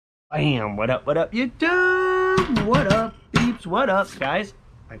Bam! What up, YouTube? What up, peeps? What up, guys?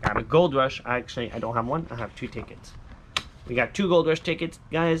 I got a Gold Rush. Actually, I don't have one. I have 2 tickets. We got 2 Gold Rush tickets,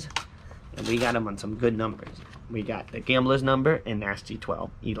 guys, and we got them on some good numbers. We got the Gambler's number and Nasty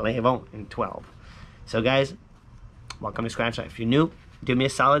 12, 11 and 12. So, guys, welcome to Scratch Life. If you're new, do me a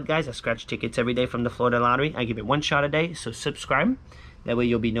solid, guys. I scratch tickets every day from the Florida Lottery. I give it 1 shot a day, so subscribe. That way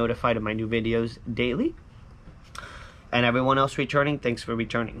you'll be notified of my new videos daily. And everyone else returning, thanks for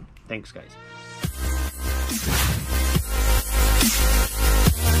returning. Thanks, guys.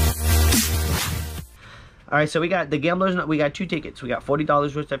 All right, so we got the Gamblers. We got 2 tickets. We got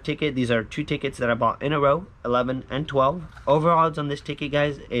 $40 worth of ticket. These are 2 tickets that I bought in a row, 11 and 12. Overall odds on this ticket,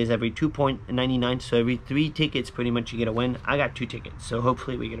 guys, is every 2.99. So every 3 tickets, pretty much you get a win. I got 2 tickets, so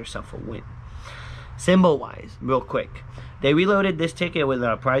hopefully we get ourselves a win. Symbol-wise, real quick, they reloaded this ticket with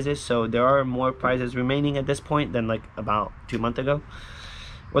prizes, so there are more prizes remaining at this point than like about 2 months ago.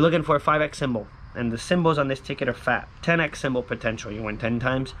 We're looking for a 5x symbol, and the symbols on this ticket are fat. 10x symbol potential, you win 10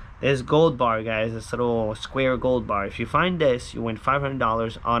 times. This gold bar, guys, this little square gold bar. If you find this, you win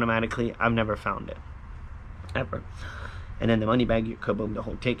 $500 automatically. I've never found it, ever. And then the money bag, you kaboom the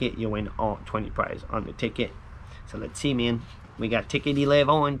whole ticket. You win all 20 prize on the ticket. So let's see, man. We got ticket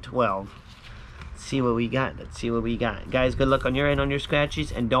 11 and 12. See what we got. Let's see what we got, guys. Good luck on your end on your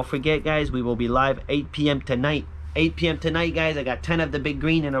scratchies, and don't forget, guys, we will be live 8 p.m. tonight. 8 p.m. tonight, guys. I got 10 of the big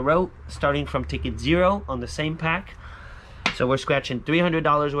green in a row, starting from ticket 0 on the same pack. So we're scratching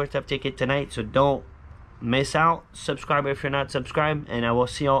 $300 worth of ticket tonight, so don't miss out. Subscribe if you're not subscribed, and I will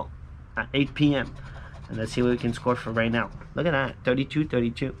see y'all at 8 p.m. and let's see what we can score for right now. Look at that. 32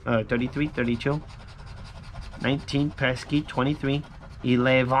 32 33 32 19 pesky 23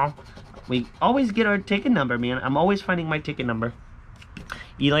 11. We always get our ticket number, man. I'm always finding my ticket number.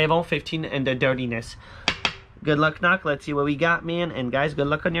 11, 15, and the dirtiness. Good luck, knock. Let's see what we got, man. And guys, good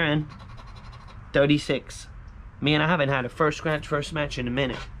luck on your end. 36. Man, I haven't had a first scratch, first match in a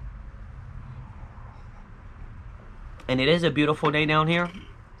minute. And it is a beautiful day down here.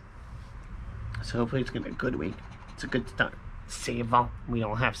 So hopefully it's going to be a good week. It's a good start. Save on. We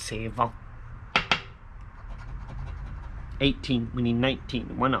don't have save on. 18. We need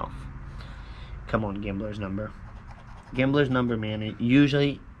 19. 1 off. Come on, Gambler's number. Gambler's number, man. It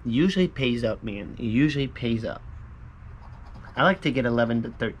usually pays up, man. It usually pays up. I like to get 11 to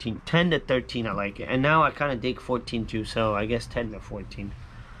 13. 10 to 13, I like it. And now I kind of dig 14 too, so I guess 10 to 14.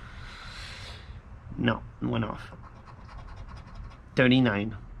 No, 1 off.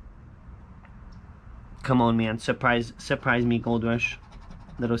 39. Come on, man. Surprise me, Gold Rush.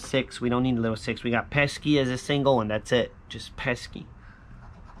 Little 6. We don't need a little 6. We got pesky as a single, and that's it. Just pesky.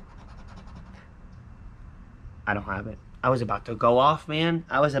 I don't have it. I was about to go off, man.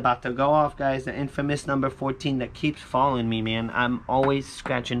 I was about to go off, guys. The infamous number 14 that keeps following me, man. I'm always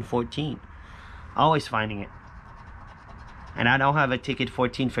scratching 14. Always finding it. And I don't have a ticket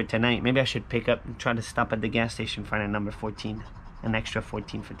 14 for tonight. Maybe I should pick up and try to stop at the gas station, find a number 14. An extra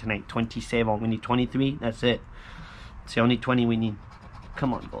 14 for tonight. 20 save on. We need 23. That's it. It's the only 20 we need.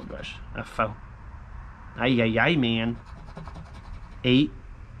 Come on, Gold Rush. A foe. Ay, ay, ay, man. 8.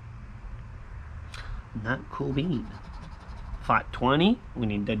 Not cool bean. 20. We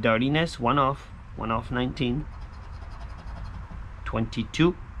need the dirtiness. 1 off. 1 off 19.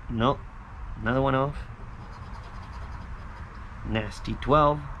 22. No. Another 1 off. Nasty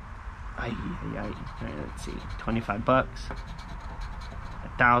 12. Ay, ay, ay. Alright, let's see. 25 bucks.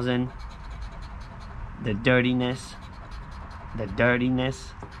 1,000. The dirtiness. The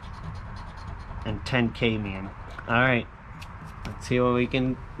dirtiness. And 10K, man. Alright. Let's see what we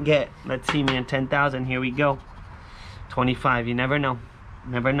can get. Let's see, man. 10,000. Here we go. 25. You never know.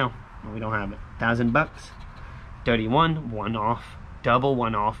 Never know. We don't have it. 1,000 bucks. 31. 1 off. Double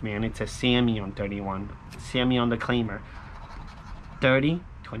 1 off, man. It's a Sammy on 31. Sammy on the claimer. 30.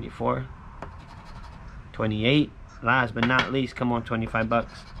 24. 28. Last but not least. Come on, 25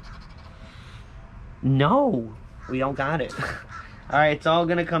 bucks. No. We don't got it. Alright, it's all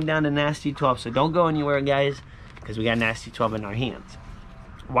going to come down to Nasty 12. So don't go anywhere, guys, because we got Nasty 12 in our hands.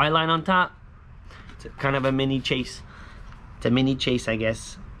 White line on top. It's kind of a mini chase. It's a mini chase, I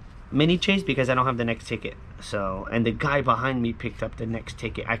guess. Mini chase because I don't have the next ticket. So, and the guy behind me picked up the next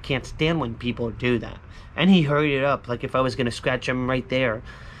ticket. I can't stand when people do that. And he hurried it up like if I was going to scratch him right there.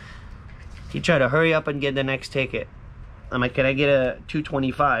 He tried to hurry up and get the next ticket. I'm like, can I get a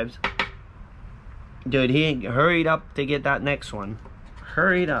 225s? Dude, he hurried up to get that next one.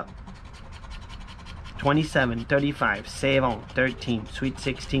 Hurried up. 27, 35, save on, 13, sweet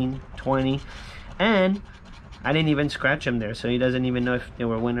 16, 20. And I didn't even scratch him there, so he doesn't even know if they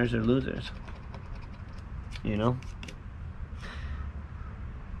were winners or losers. You know?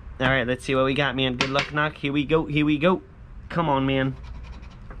 Alright, let's see what we got, man. Good luck, knock. Here we go. Here we go. Come on, man.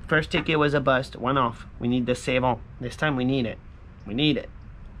 First ticket was a bust. One off. We need to save all. This time we need it. We need it.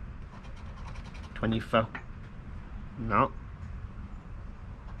 24. No.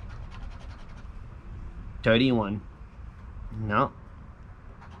 31. No.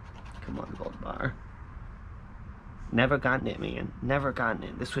 Come on, gold bar. Never gotten it, man. Never gotten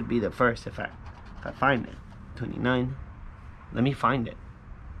it. This would be the first if I find it. 29. Let me find it.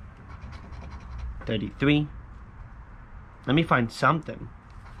 33. Let me find something.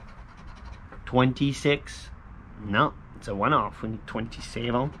 26. No, it's a one-off. We need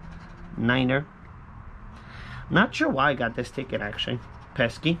 27. Niner. Not sure why I got this ticket, actually.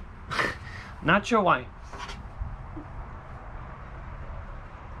 Pesky. Not sure why.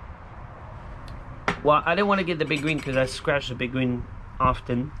 Well, I didn't want to get the big green because I scratch the big green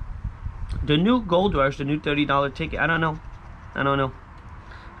often. The new Gold Rush, the new $30 ticket, I don't know. I don't know.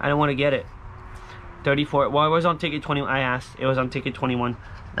 I don't want to get it. 34. Well, it was on ticket 21. I asked. It was on ticket 21.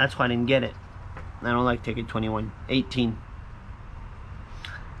 That's why I didn't get it. I don't like ticket 21. 18.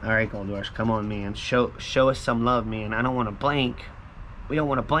 Alright, Gold Rush. Come on, man. Show us some love, man. I don't want to blank. We don't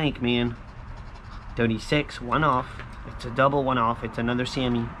want to blank, man. 36. One off. It's a double one off. It's another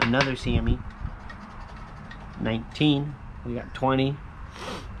Sammy. Another Sammy. 19. We got 20.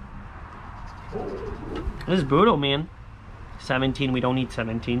 This is brutal, man. 17. We don't need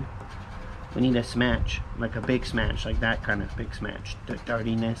 17. We need a smash. Like a big smash. Like that kind of big smash. The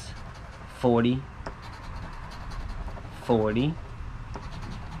dirtiness. 40. 40.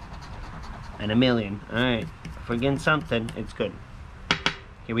 And a million. Alright. If we're getting something, it's good.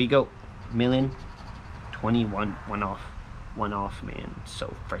 Here we go. Million. 21. One off. One off, man.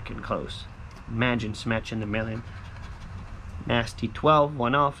 So freaking close. Imagine smashing the million. Nasty 12.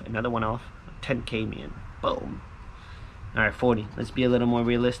 One off. Another one off. 10K, man. Boom. Alright, 40. Let's be a little more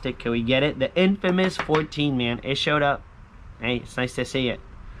realistic. Can we get it? The infamous 14, man. It showed up. Hey, it's nice to see it.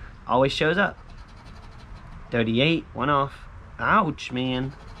 Always shows up. 38. One off. Ouch,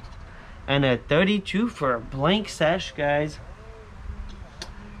 man. And a 32 for a blank sesh, guys.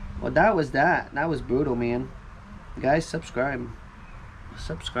 Well, that was that. That was brutal, man. Guys, subscribe.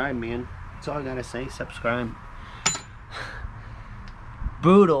 Subscribe, man. That's all I gotta say. Subscribe.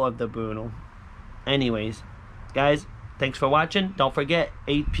 Brutal of the brutal. Anyways, guys, thanks for watching. Don't forget,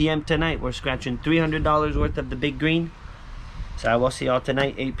 8 p.m. tonight, we're scratching $300 worth of the big green. So I will see y'all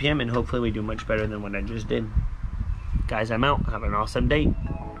tonight, 8 p.m. and hopefully we do much better than what I just did. Guys, I'm out. Have an awesome day.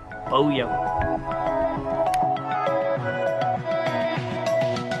 Booyah.